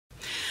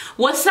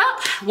What's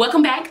up?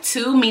 Welcome back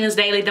to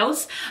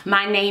Menas.Dailey.Dose.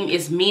 My name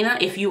is Mena.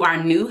 If you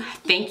are new,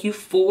 thank you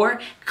for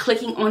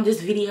clicking on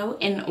this video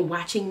and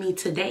watching me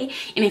today.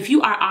 And if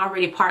you are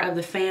already part of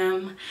the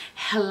fam,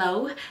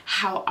 hello,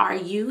 how are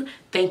you?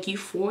 Thank you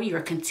for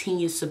your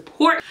continued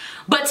support.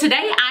 But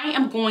today I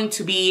am going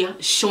to be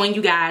showing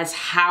you guys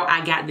how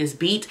I got this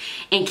beat.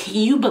 And can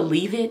you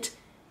believe it?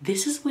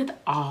 This is with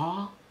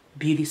all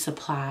beauty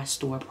supply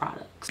store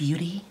products.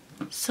 Beauty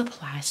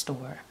supply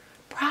store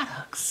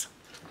products.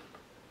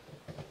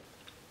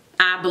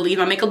 I believe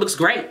my makeup looks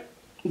great.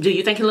 Do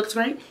you think it looks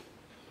great?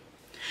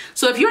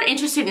 So if you're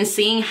interested in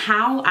seeing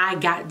how I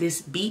got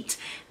this beat,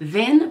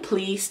 then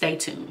please stay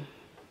tuned.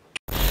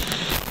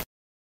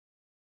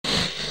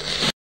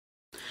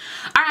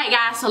 Alright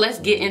guys, so let's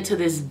get into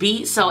this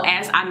beat. So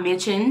as I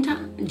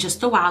mentioned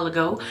just a while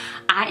ago,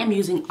 I am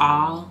using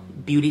all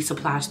beauty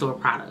supply store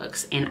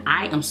products and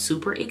I am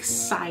super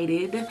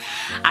excited.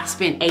 I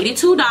spent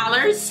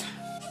 $82.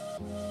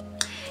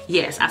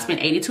 Yes, I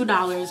spent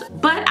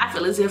 $82, but I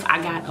feel as if I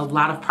got a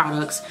lot of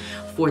products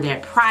for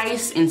that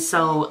price, and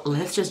so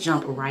let's just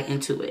jump right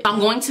into it. I'm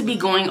going to be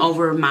going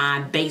over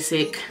my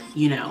basic,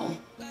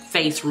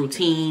 face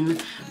routine,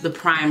 the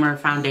primer,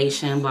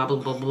 foundation, blah, blah,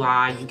 blah,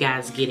 blah. You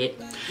guys get it.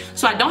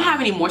 So I don't have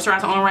any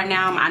moisturizer on right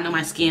now. I know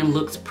my skin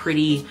looks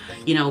pretty,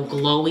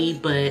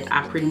 glowy, but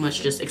I pretty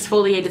much just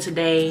exfoliated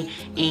today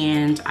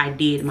and I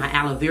did my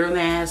aloe vera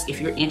mask. If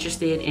you're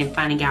interested in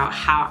finding out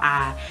how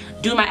I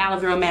do my aloe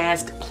vera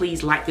mask,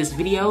 please like this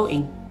video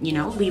and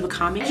leave a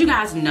comment. As you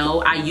guys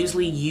know, I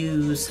usually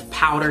use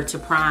powder to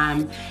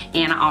prime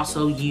and I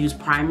also use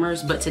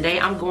primers, but today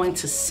I'm going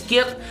to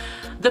skip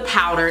the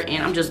powder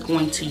and I'm just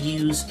going to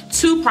use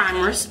two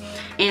primers.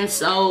 And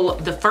so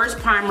the first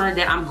primer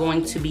that I'm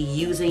going to be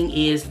using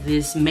is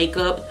this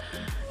Makeup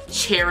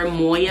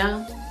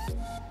Cherimoya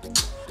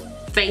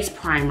face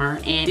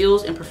primer, and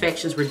Fills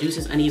Imperfections,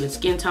 Reduces Uneven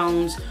Skin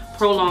Tones,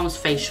 Prolongs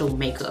Facial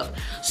Makeup.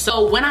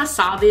 So when I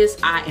saw this,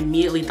 I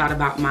immediately thought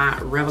about my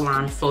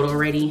Revlon Photo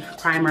Ready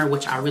primer,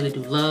 which I really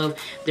do love.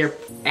 They're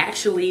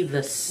actually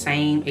the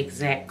same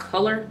exact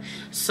color,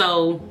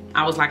 so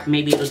I was like,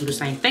 maybe it'll do the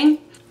same thing.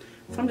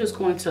 So I'm just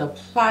going to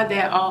apply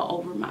that all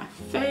over my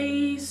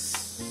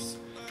face.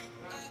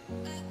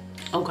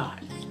 Oh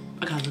God,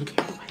 I got a little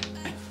carried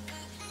away.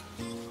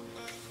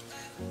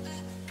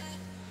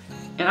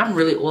 And I'm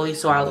really oily,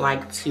 so I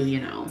like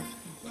to,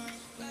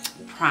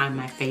 prime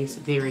my face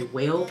very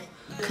well.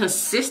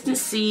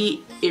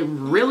 Consistency, it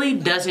really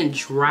doesn't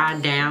dry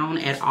down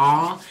at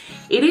all.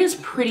 It is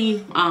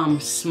pretty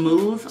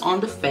smooth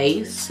on the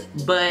face,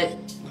 but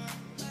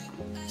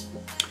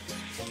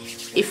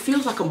it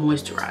feels like a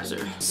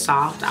moisturizer.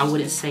 Soft, I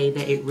wouldn't say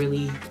that it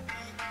really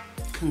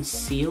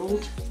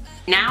concealed.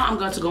 Now I'm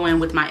going to go in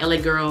with my LA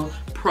Girl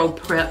Pro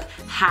Prep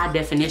High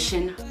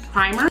Definition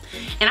Primer.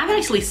 And I've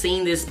actually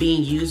seen this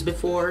being used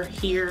before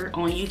here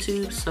on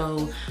YouTube,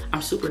 so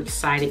I'm super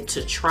excited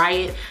to try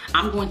it.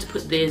 I'm going to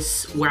put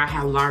this where I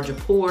have larger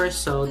pores,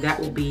 so that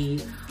will be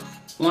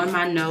on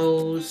my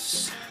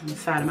nose, on the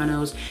side of my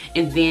nose,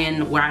 and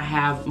then where I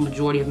have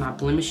majority of my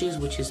blemishes,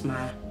 which is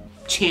my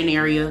chin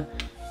area.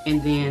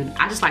 And then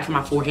I just like for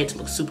my forehead to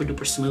look super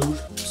duper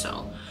smooth,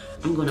 so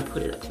I'm gonna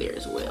put it up there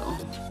as well.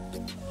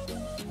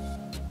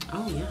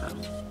 Oh yeah.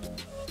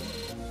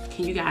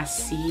 Can you guys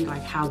see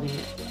like how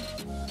that,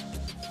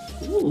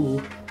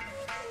 ooh.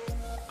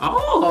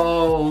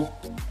 Oh.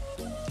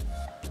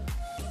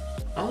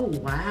 Oh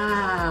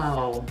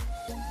wow.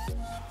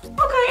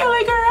 Okay,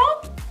 LA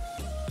girl.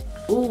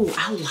 Ooh,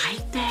 I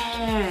like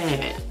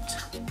that.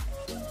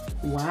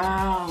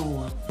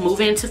 Wow.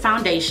 Moving into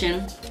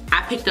foundation.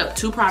 I picked up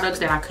two products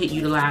that I could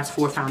utilize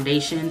for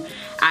foundation.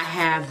 I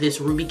have this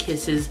Ruby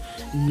Kisses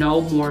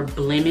No More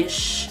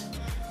Blemish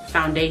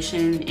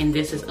foundation, and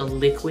this is a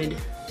liquid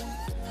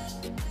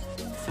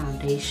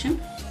foundation.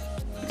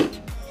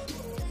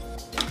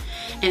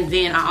 And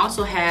then I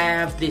also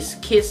have this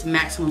Kiss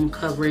Maximum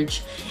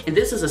Coverage, and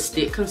this is a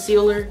stick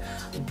concealer,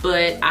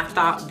 but I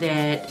thought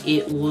that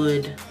it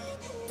would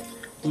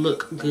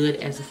look good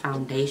as a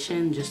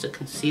foundation just to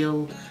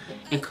conceal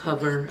and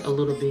cover a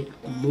little bit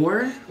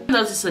more. Even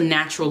though it's a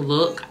natural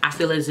look, I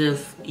feel as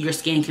if your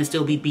skin can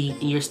still be beat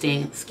and your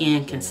skin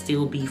can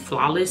still be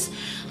flawless.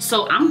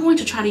 So I'm going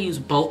to try to use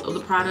both of the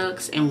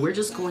products and we're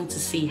just going to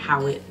see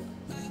how it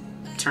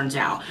turns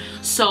out.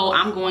 So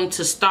I'm going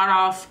to start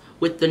off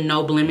with the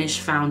No Blemish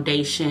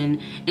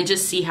foundation and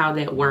just see how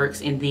that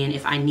works, and then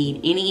if I need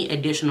any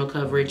additional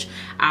coverage,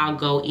 I'll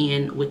go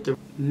in with the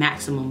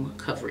maximum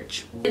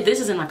coverage.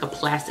 This is in like a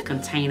plastic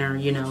container,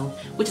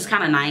 which is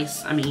kind of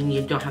nice. I mean,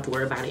 you don't have to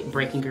worry about it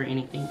breaking or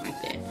anything like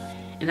that.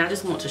 And I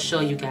just want to show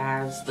you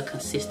guys the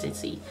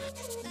consistency.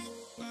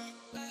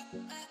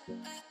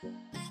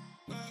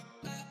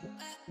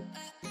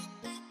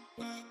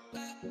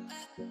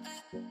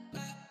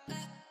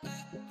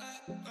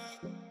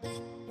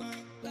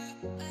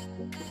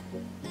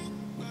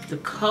 The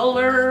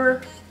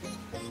color,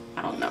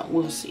 I don't know,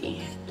 we'll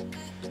see.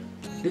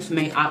 This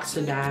may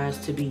oxidize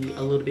to be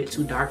a little bit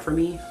too dark for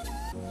me.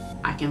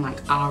 I can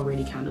like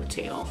already kind of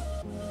tell.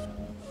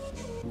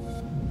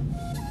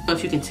 don't know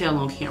if you can tell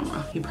on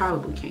camera. You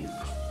probably can.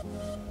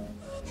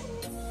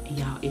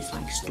 Y'all, it's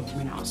like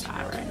storming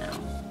outside right now.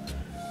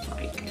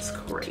 Like, it's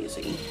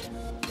crazy.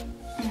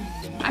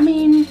 I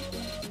mean,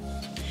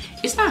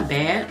 it's not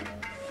bad.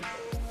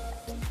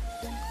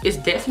 It's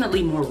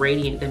definitely more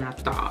radiant than I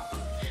thought.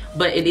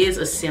 But it is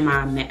a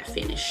semi-matte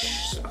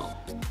finish, so.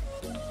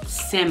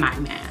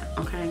 Semi-matte,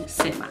 okay?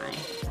 Semi.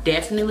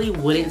 Definitely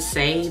wouldn't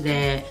say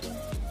that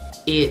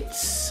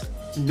it's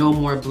no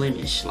more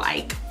blemish.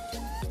 Like,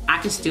 I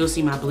can still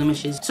see my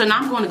blemishes. So now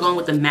I'm going to go in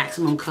with the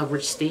maximum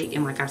coverage stick.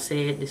 And like I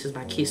said, this is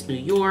by Kiss New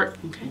York.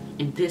 Okay.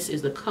 And this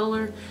is the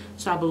color.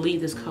 So I believe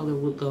this color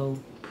would go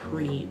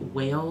pretty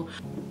well.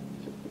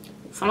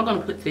 So I'm going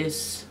to put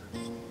this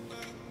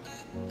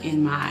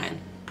in my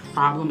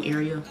problem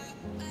area.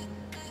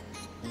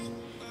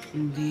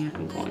 And then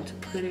I'm going to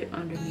put it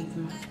underneath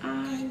my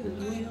eyes as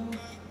well.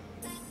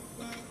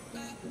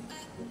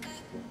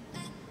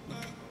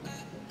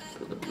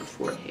 Put it on the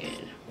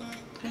forehead.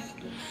 Okay.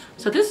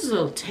 So this is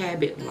a tad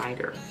bit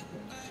lighter.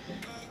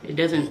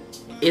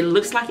 It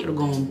looks like it'll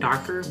go on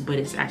darker, but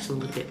it's actually a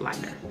little bit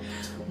lighter.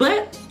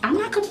 But I'm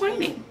not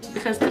complaining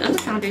because the other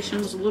foundation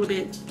was a little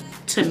bit,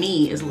 to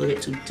me, is a little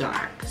bit too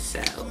dark.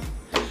 So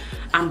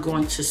I'm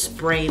going to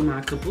spray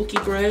my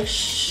Kabuki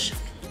brush.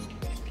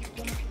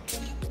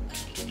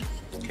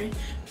 Okay.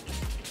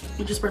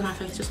 I'll just spray my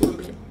face just a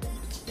little bit.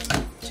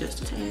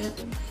 Just a tad.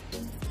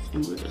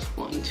 And we're just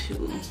going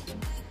to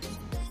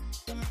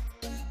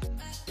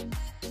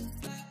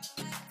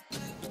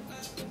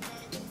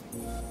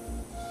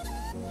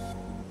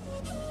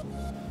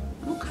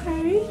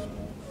okay.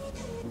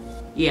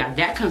 Yeah,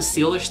 that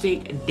concealer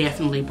stick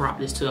definitely brought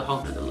this to a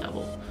whole nother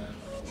level.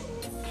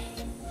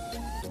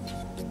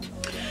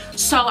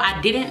 So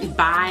I didn't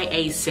buy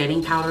a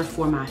setting powder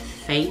for my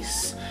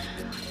face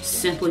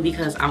simply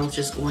because I was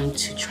just going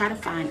to try to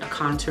find a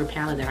contour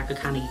palette that I could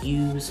kind of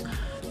use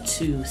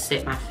to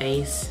set my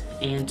face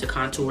and to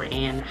contour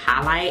and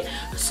highlight.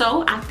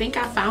 So I think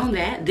I found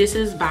that. This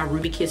is by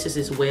Ruby Kisses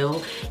as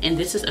well. And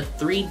this is a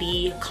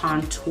 3D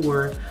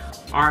contour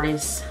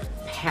artist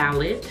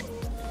palette.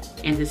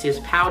 And this is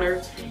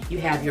powder. You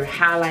have your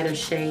highlighter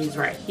shades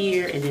right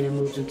here, and then it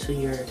moves into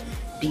your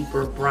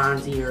deeper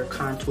bronzier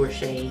contour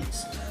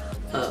shades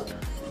up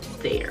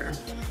there.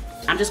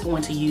 I'm just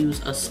going to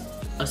use a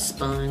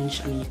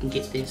sponge. I mean, you can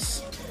get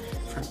this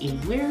from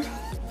anywhere.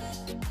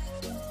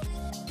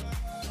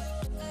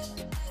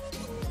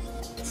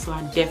 So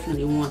I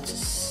definitely want to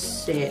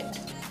set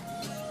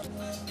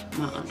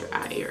my under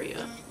eye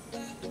area.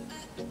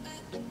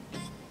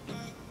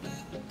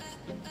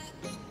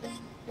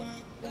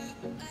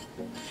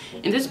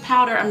 And this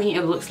powder, I mean,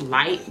 it looks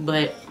light,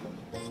 but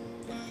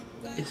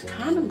it's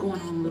kind of going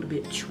on a little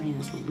bit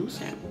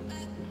translucent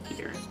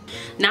here.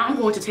 Now I'm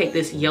going to take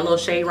this yellow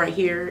shade right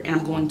here and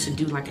I'm going to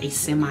do like a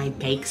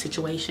semi-bake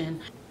situation.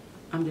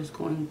 I'm just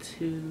going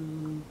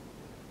to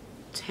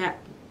tap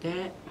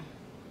that.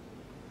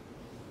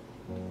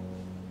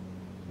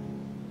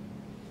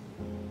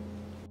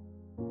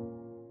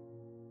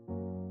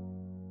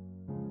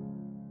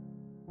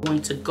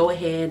 Going to go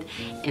ahead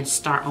and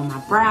start on my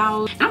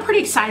brows. And I'm pretty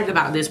excited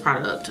about this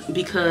product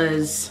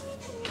because,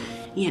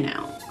 you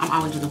know, I'm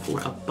always looking for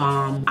a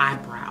bomb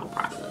eyebrow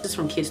product. This is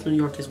from Kiss New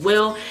York as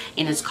well,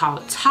 and it's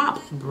called Top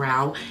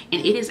Brow,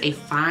 and it is a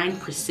fine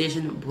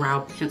precision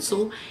brow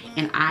pencil,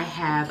 and I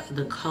have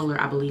the color,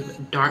 I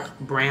believe, dark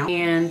brown,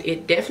 and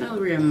it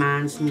definitely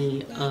reminds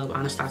me of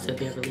Anastasia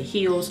Beverly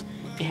Hills.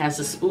 It has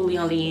a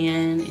spoolie on the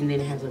end, and then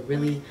it has a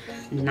really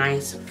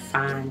nice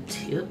fine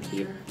tip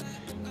here.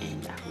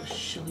 And I will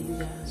show you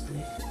guys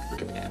that.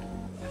 Look at that.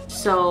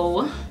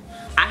 So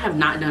I have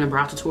not done a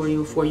brow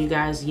tutorial for you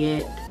guys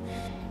yet.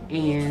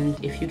 And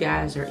if you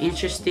guys are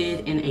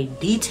interested in a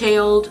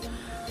detailed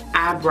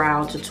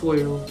eyebrow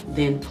tutorial,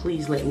 then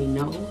please let me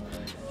know.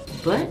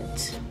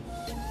 But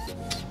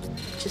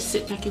just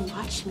sit back and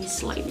watch me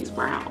slay these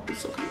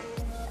brows, okay?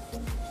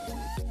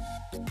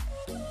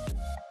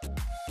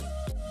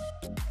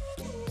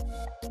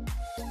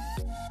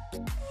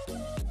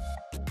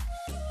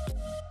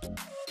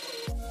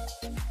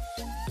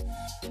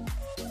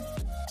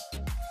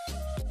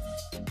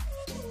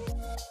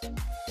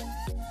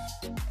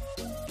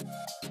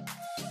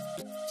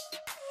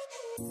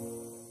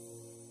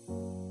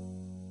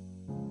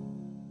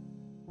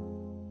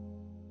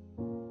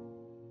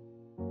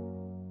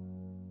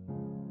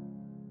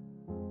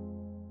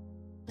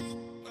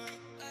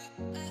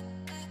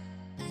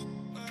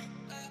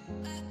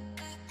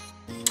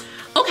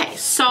 Okay,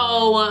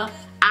 so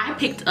I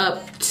picked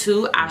up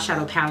two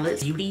eyeshadow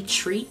palettes. Beauty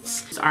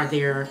Treats. These are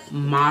their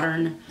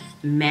modern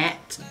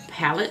matte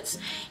palettes,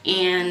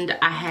 and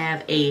I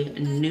have a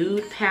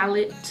nude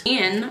palette,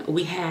 and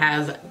we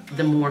have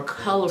the more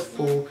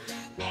colorful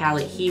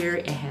palette here.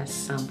 It has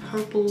some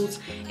purples,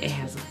 it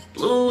has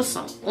blue,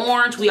 some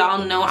orange. We all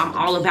know I'm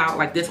all about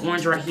like this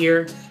orange right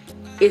here.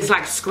 is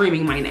like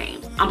screaming my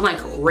name. I'm like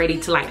ready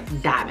to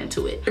like dive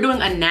into it. We're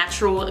doing a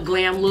natural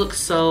glam look,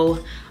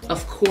 so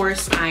of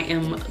course I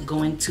am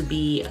going to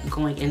be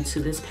going into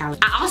this palette.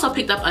 I also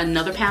picked up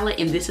another palette,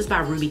 and this is by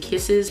Ruby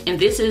Kisses, and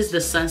this is the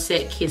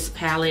Sunset Kiss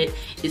palette.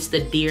 It's the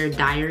Dear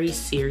Diary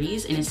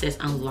series, and it says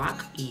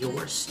unlock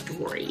your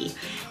story.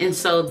 And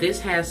so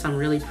this has some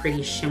really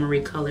pretty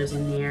shimmery colors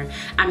in there.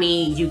 I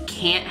mean, you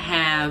can't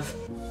have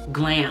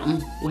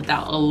glam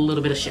without a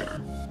little bit of shimmer.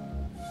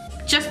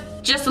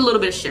 Just a little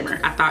bit of shimmer.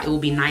 I thought it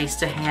would be nice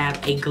to have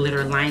a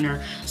glitter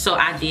liner, so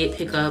I did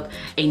pick up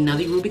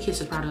another Ruby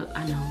Kisses product.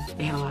 I know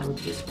they had a lot of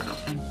Ruby Kisses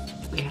products.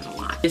 They had a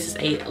lot. This is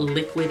a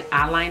liquid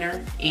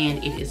eyeliner,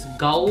 and it is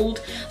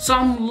gold, so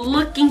I'm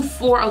looking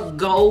for a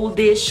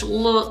goldish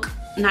look,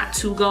 not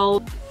too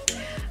gold.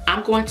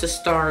 I'm going to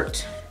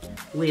start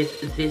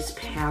with this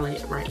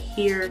palette right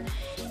here,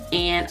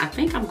 and I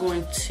think I'm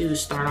going to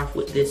start off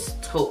with this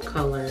taupe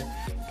color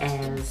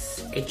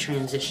as a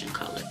transition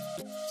color.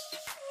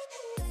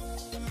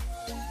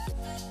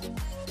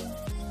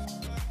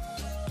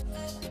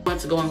 I'm going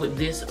to go in with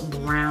this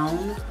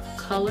brown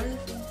color,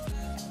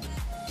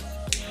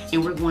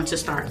 and we're going to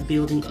start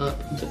building up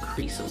the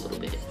crease a little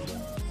bit.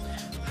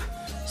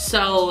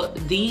 So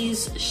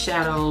these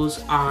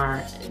shadows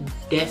are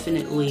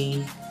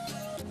definitely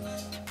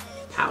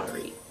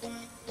powdery,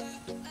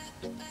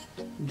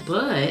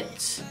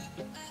 but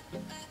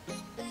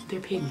they're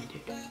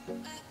pigmented.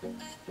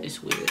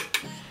 It's weird.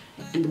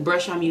 And the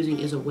brush I'm using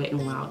is a Wet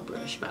n Wild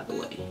brush, by the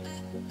way.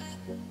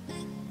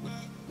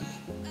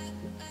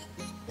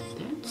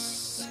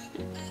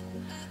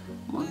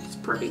 It's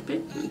pretty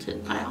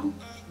pigmented, pal.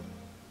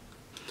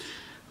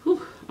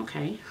 Whew,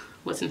 okay,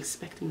 wasn't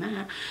expecting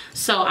that.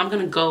 So I'm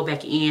gonna go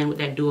back in with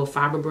that dual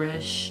fiber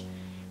brush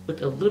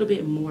with a little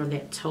bit more of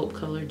that taupe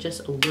color,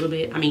 just a little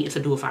bit. I mean, it's a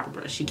dual fiber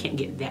brush. You can't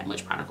get that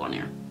much product on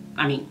there.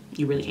 I mean,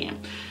 you really can.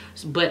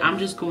 But I'm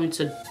just going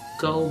to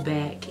go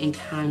back and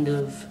kind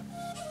of,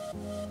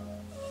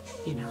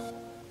 you know,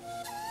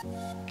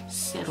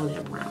 settle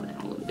that brown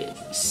down a little bit.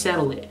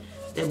 Settle it.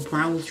 That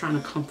brown was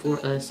trying to come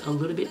for us a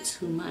little bit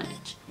too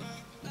much.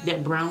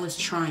 That brown was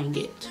trying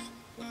it.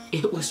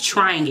 It was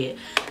trying it.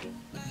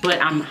 But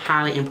I'm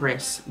highly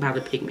impressed by the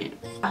pigment.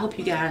 I hope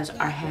you guys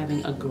are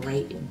having a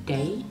great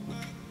day.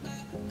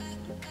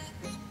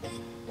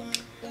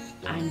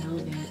 I know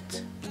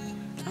that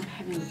I'm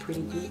having a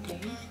pretty good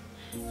day.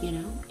 You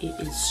know, it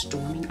is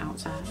storming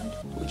outside,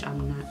 which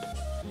I'm not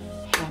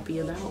happy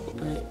about,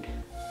 but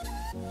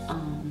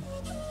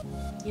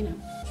you know,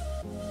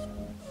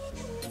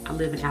 I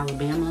live in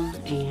Alabama,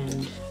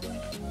 and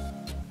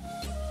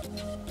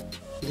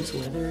this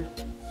weather,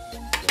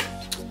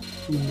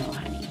 no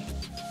honey,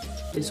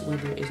 this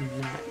weather is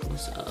not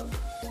what's up.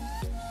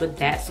 But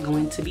that's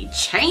going to be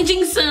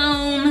changing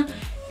soon,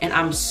 and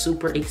I'm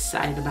super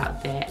excited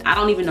about that. I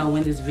don't even know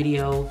when this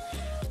video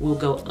will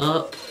go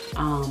up.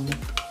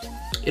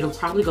 It'll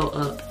probably go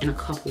up in a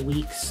couple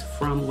weeks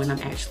from when I'm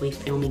actually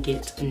filming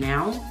it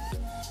now.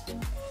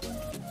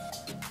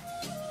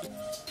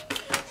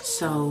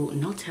 So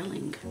no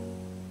telling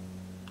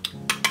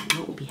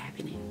what will be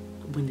happening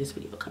when this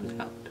video comes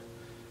out.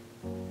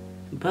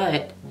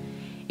 But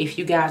if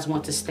you guys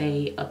want to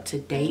stay up to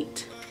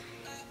date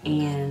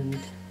and,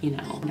 you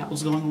know,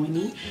 what's going on with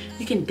me,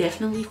 you can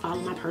definitely follow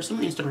my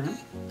personal Instagram.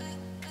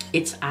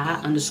 It's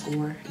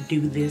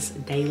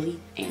I_do_this daily,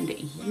 and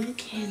you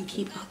can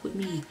keep up with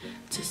me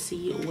to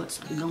see what's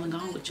going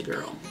on with your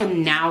girl.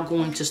 I'm now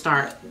going to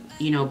start,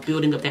 you know,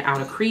 building up that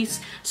outer crease.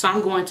 So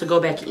I'm going to go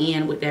back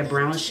in with that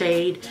brown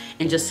shade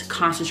and just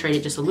concentrate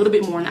it just a little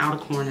bit more in the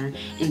outer corner,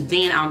 and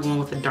then I'll go in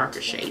with a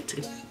darker shade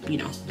to, you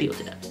know, build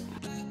it up.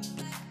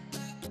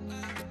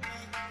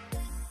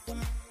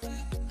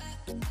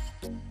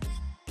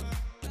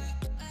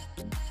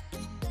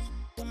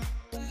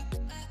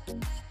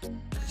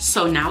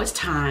 So now it's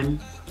time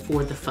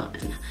for the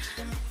fun.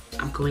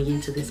 I'm going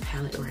into this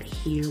palette right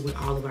here with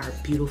all of our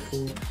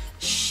beautiful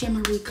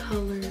shimmery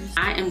colors.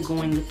 I am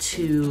going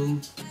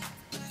to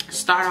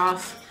start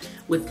off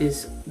with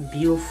this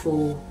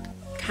beautiful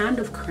kind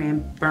of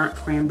burnt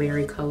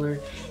cranberry color,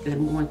 and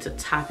I'm going to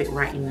top it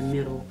right in the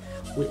middle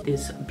with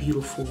this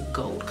beautiful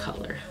gold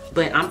color.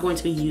 But I'm going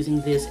to be using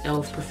this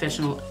e.l.f.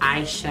 Professional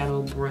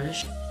Eyeshadow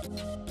brush.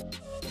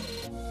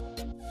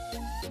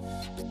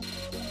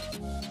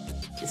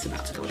 It's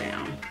about to go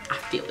down. I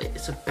feel it.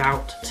 It's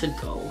about to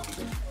go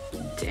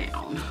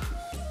down.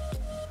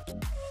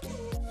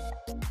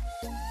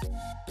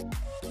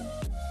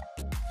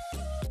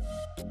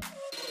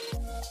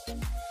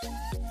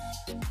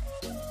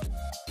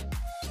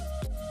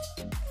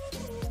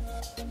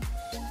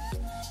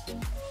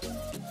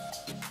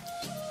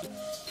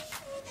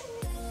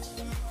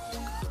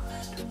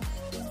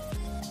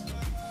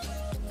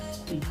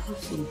 Do y'all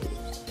see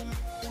this?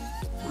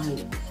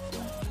 Like,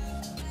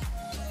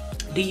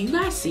 do you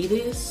guys see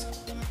this?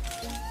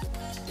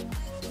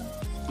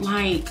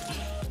 Like,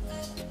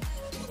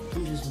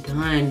 I'm just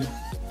done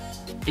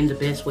in the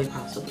best way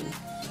possible.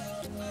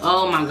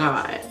 Oh my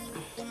God.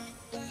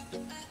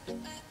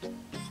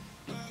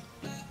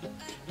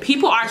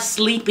 People are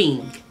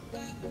sleeping.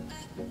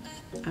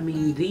 I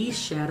mean, these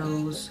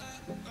shadows,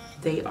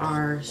 they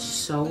are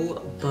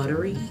so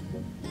buttery.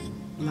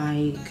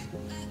 Like,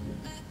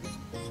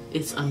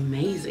 it's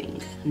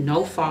amazing.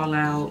 No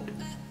fallout,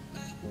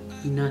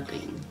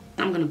 nothing.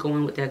 I'm gonna go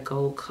in with that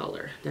gold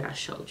color that I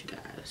showed you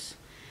guys.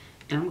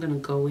 And I'm gonna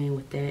go in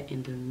with that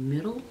in the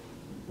middle.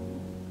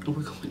 And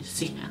we're going to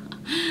see how.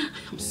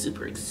 I'm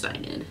super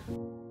excited.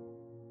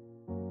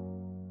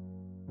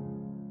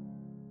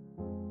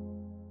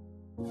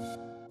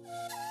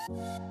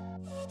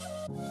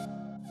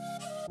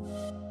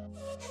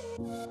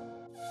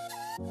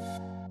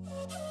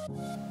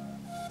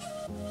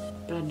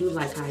 But I do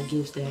like how it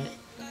gives that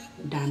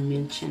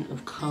dimension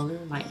of color.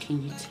 Like,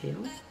 can you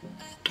tell?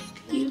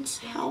 Can you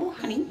tell,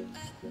 honey?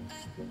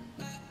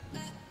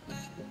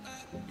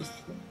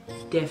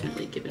 It's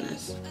definitely giving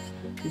us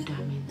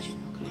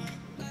dimension, okay?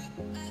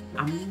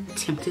 I'm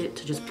tempted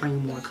to just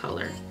bring more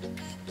color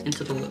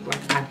into the look.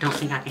 Like, I don't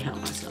think I can help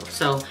myself.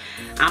 So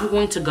I'm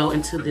going to go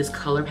into this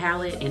color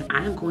palette and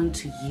I am going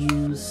to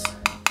use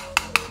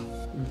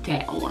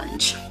that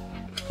orange.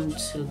 I'm going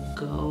to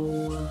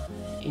go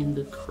in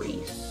the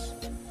crease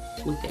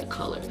with that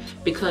color,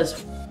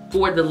 because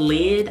for the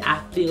lid, I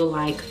feel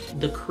like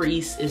the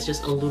crease is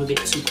just a little bit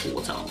too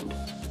cool toned.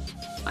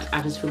 Like,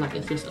 I just feel like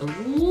it's just a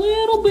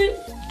little bit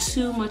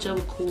too much of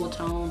a cool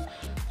tone.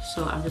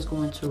 So I'm just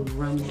going to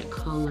run that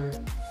color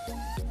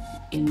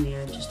in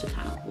there just to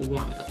kind of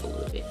warm it up a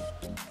little bit.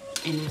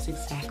 And that's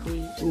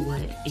exactly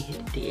what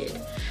it did.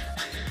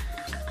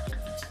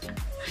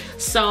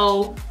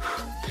 So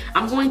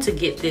I'm going to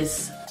get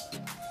this,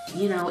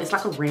 you know, it's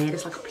like a red,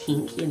 it's like a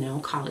pink, you know,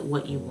 call it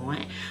what you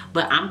want.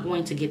 But I'm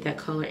going to get that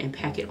color and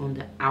pack it on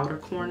the outer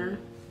corner.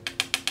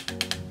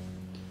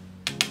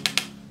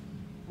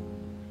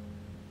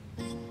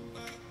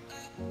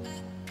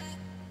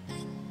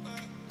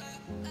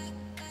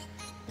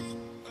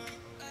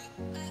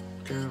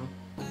 Girl.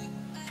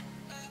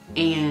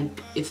 And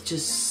it's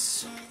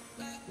just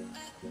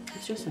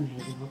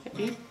amazing,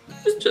 okay?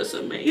 It's just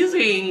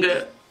amazing.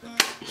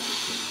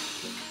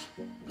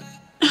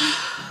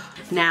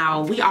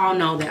 Now, we all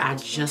know that I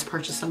just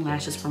purchased some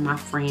lashes from my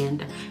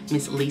friend,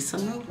 Miss Lisa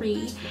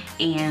Marie,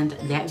 and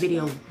that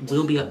video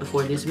will be up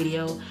before this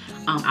video.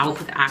 I will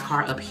put the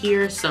iCard up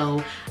here,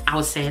 so I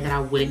was sad that I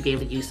wouldn't be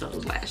able to use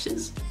those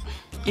lashes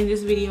in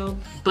this video,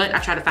 but I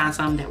tried to find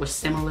some that were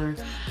similar,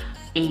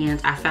 and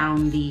I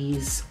found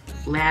these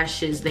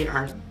lashes. They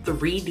are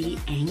 3D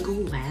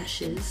angle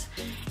lashes,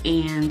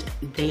 and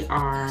they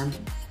are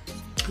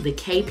the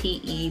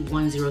KPE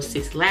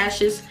 106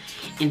 lashes,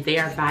 and they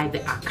are by the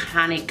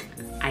iconic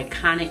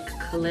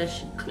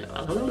collection.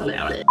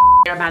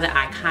 They're by the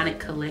iconic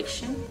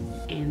collection,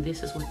 and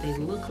this is what they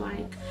look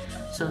like.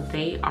 So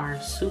they are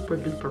super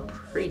duper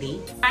pretty.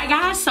 All right,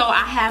 guys, so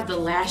I have the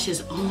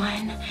lashes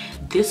on.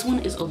 This one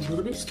is a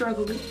little bit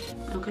struggling,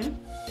 okay?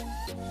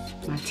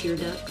 My tear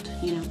duct,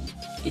 you know,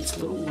 it's a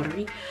little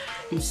watery,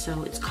 and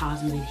so it's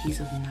causing the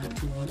adhesive not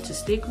to want to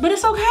stick, but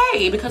it's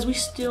okay because we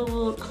still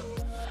look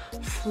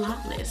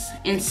flawless.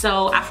 And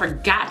so I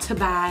forgot to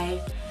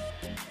buy,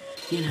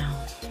 you know,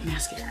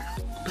 mascara,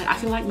 but I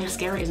feel like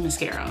mascara is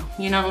mascara,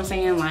 you know what I'm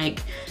saying?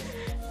 Like,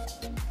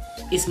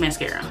 it's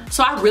mascara.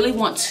 So I really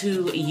want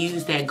to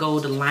use that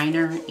gold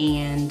liner,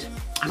 and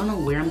I don't know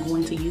where I'm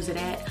going to use it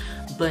at,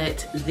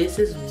 but this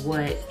is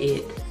what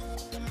it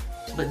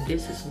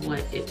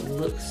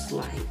looks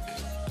like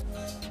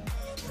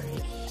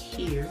right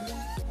here.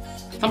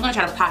 So I'm gonna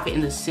try to pop it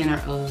in the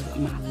center of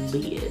my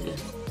lid.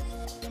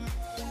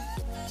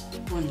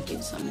 I want to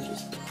get some and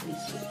just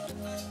place it.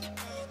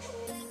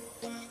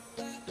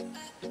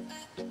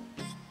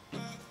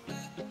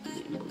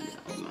 Then move it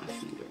out with my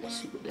finger and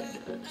see what that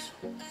does.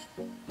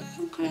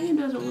 Okay, it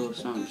does a little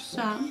something,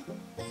 something.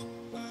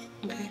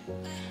 Okay,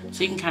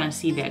 so you can kind of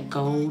see that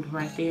gold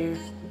right there.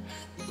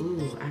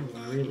 Ooh, I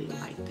really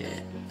like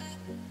that.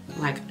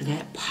 Like,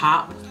 that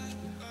pop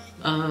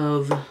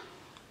of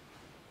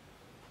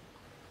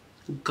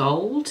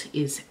gold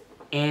is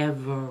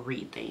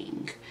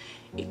everything.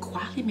 It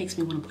quietly makes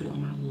me want to put it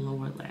on my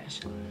lower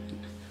lash line.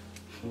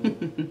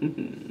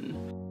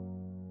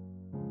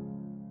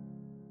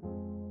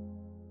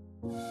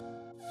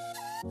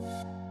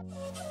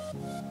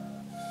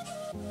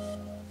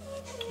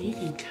 You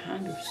can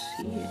kind of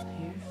see it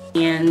there.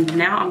 And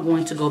now I'm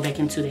going to go back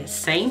into that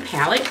same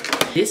palette.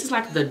 This is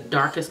like the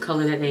darkest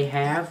color that they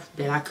have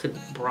that I could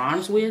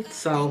bronze with.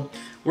 So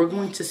we're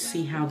going to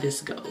see how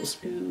this goes.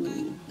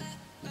 Ooh,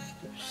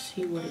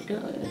 see what it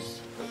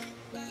does.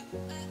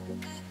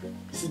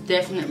 This is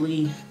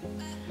definitely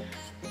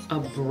a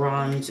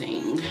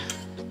bronzing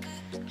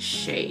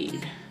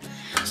shade.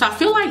 So I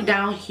feel like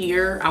down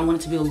here, I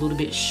want it to be a little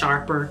bit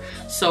sharper.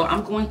 So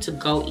I'm going to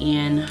go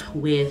in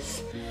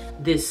with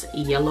this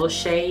yellow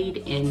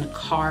shade and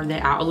carve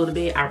that out a little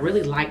bit. I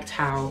really liked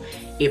how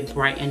it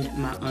brightened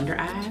my under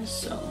eyes,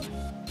 so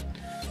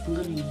I'm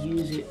gonna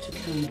use it to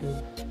kind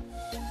of,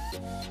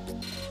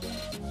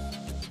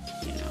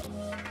 you know,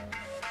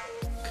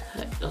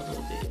 cut a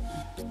little bit.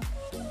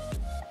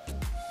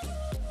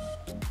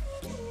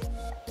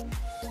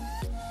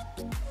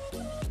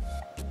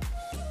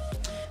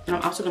 And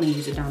I'm also gonna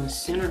use it down the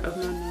center of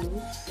my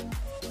nose,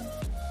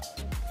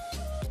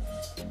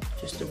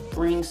 just to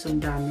bring some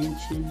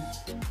dimension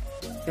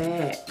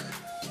back.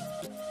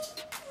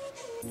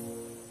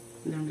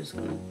 And I'm just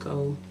gonna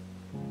go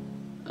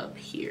up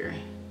here,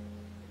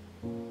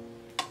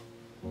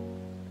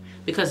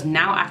 because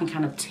now I can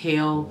kind of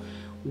tell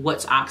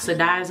what's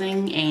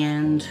oxidizing.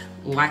 And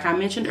like I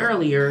mentioned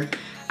earlier,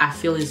 I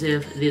feel as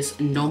if this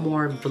No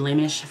More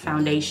Blemish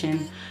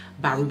foundation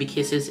by Ruby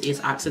Kisses is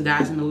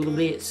oxidizing a little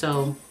bit,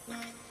 so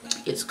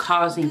it's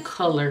causing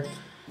color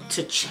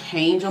to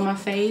change on my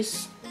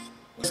face.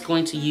 I'm just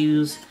going to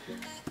use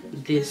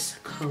this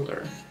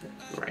color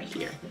right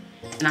here,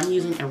 and I'm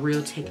using a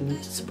Real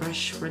Techniques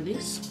brush for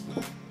this.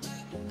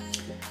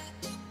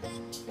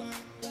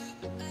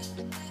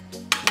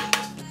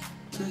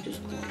 I'm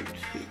just going to,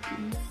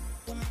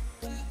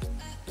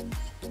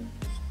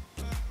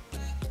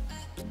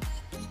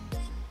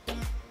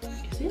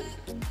 is it?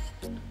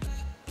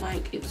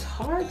 Like, it's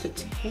hard to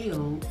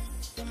tell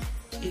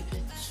if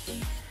it's,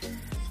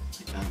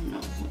 like, I don't know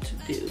what to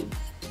do.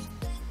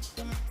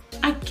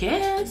 I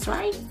guess,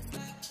 right?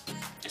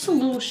 It's a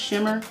little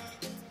shimmer.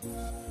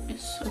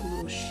 It's a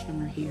little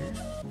shimmer here.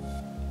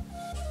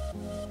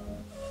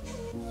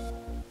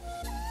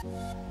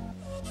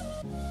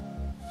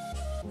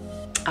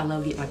 I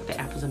love it like the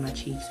apples of my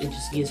cheeks. It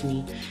just gives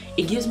me,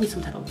 it gives me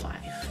some type of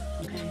life,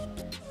 okay?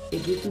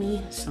 It gives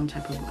me some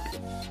type of life.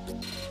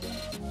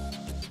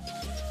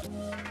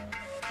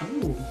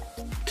 Oh,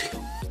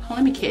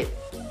 let me get,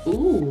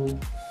 ooh.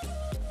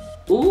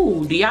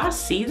 Ooh, do y'all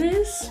see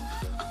this?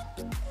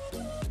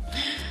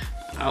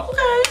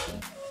 Okay.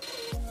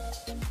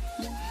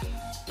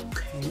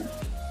 Okay,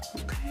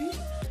 okay.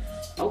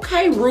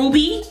 Okay,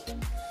 Ruby.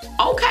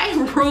 Okay,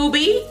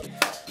 Ruby.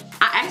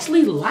 I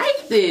actually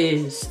like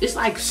this. It's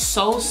like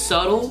so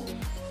subtle.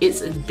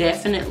 It's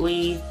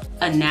definitely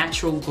a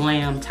natural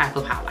glam type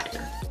of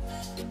highlighter.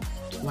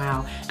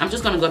 Wow. I'm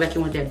just gonna go back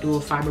in with that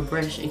dual fiber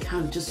brush and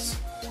kind of just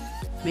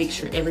make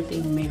sure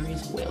everything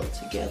marries well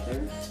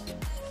together.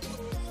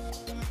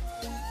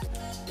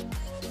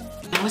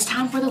 Now it's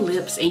time for the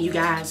lips, and you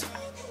guys,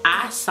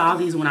 I saw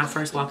these when I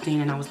first walked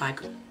in and I was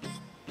like,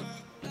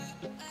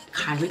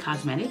 Kylie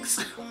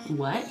Cosmetics?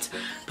 What?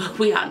 But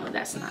we all know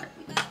that's not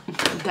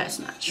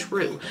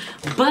true.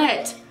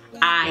 But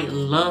I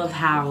love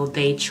how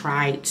they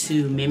tried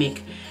to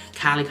mimic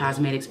Kylie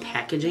Cosmetics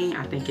packaging.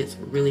 I think it's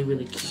really,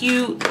 really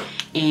cute.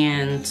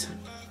 And,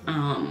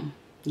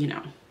 you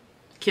know,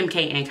 Kim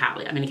K and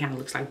Kylie, I mean, it kind of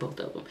looks like both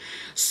of them.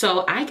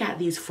 So I got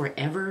these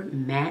Forever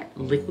Matte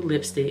Liquid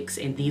Lipsticks,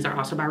 and these are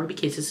also by Ruby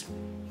Kisses.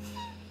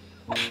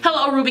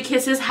 Hello, Ruby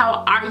Kisses,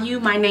 how are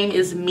you? My name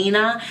is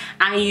Mena.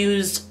 I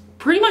used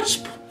pretty much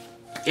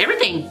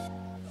everything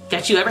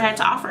that you ever had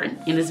to offer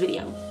in this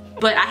video.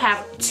 But I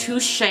have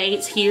 2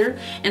 shades here,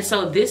 and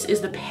so this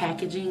is the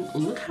packaging.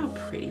 Look how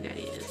pretty that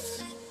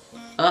is.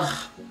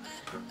 Ugh,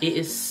 it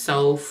is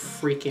so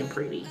freaking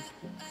pretty.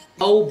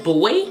 Oh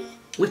Boy,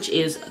 which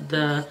is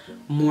the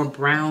more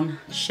brown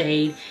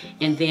shade,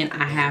 and then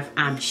I have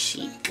I'm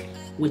Chic,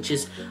 which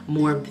is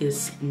more of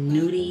this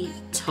nudie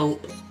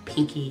taupe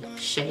pinky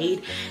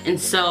shade. And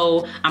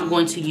so I'm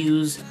going to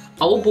use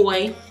Oh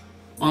Boy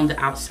on the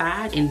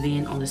outside, and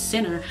then on the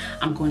center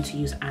I'm going to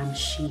use I'm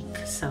Chic.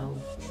 So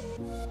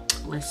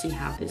let's see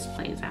how this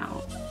plays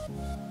out.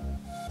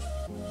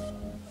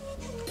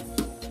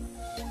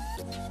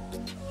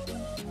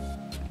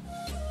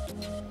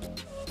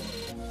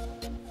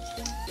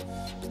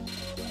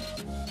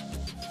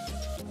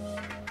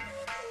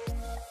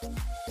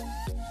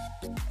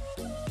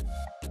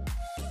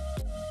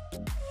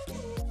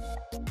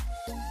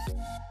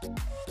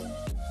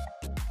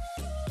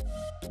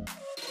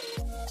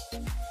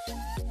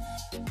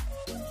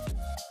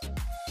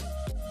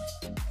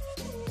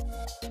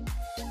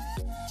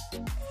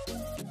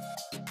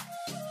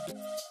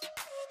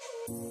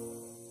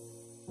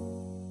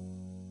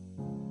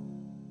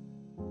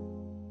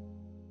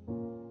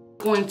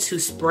 Going to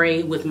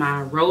spray with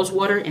my rose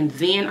water, and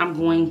then I'm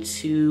going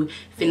to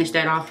finish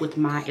that off with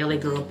my LA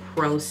Girl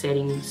Pro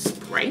setting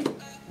spray.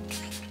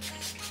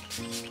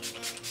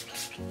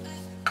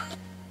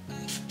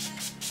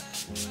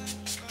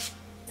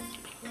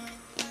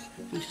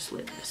 And just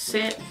let this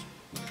set.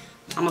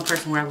 I'm a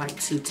person where I like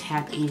to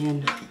tap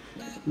in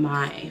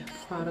my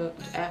product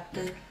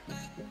after,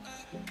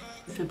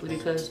 simply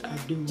because I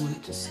do want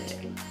it to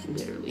set,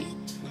 literally.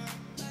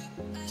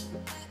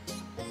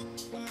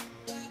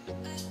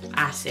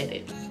 I said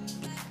it.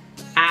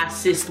 I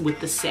assist with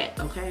the set,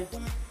 okay?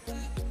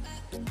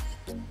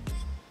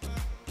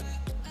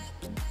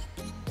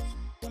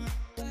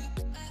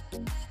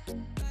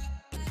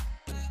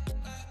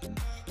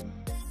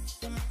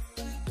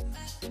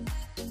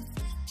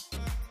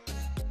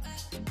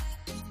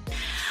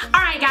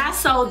 Alright guys,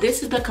 so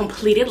this is the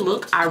completed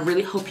look. I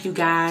really hope you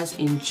guys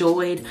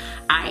enjoyed.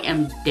 I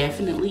am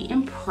definitely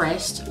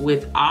impressed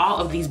with all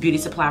of these beauty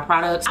supply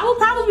products. I will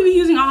probably be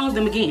using all of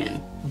them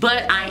again,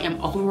 but I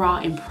am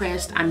overall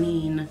impressed. I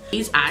mean,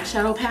 these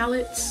eyeshadow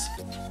palettes,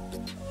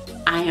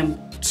 I am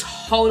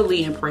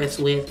totally impressed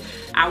with.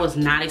 I was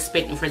not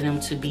expecting for them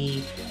to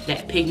be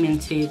that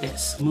pigmented, that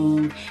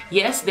smooth.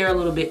 Yes, they're a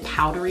little bit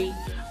powdery,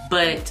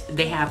 but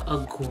they have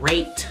a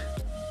great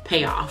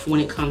payoff when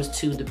it comes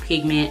to the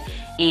pigment,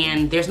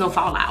 and there's no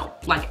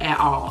fallout, like, at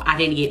all. I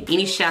didn't get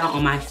any shadow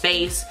on my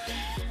face,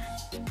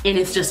 and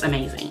it's just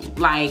amazing.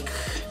 Like,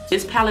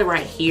 this palette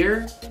right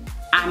here,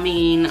 I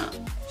mean,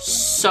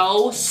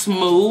 so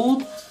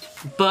smooth,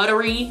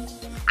 buttery.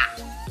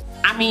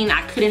 I mean,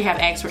 I couldn't have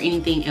asked for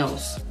anything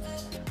else.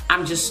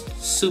 I'm just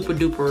super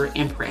duper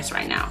impressed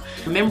right now.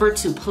 Remember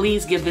to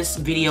please give this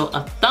video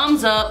a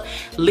thumbs up.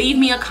 Leave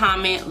me a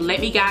comment.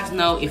 Let me guys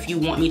know if you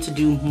want me to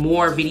do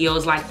more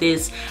videos like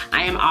this.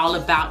 I am all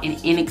about an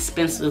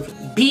inexpensive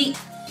beat.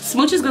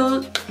 Smooch is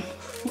good.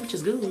 Smooch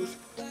is good.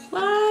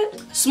 What?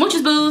 Smooch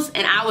is booze,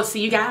 and I will see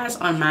you guys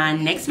on my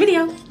next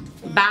video.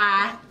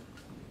 Bye.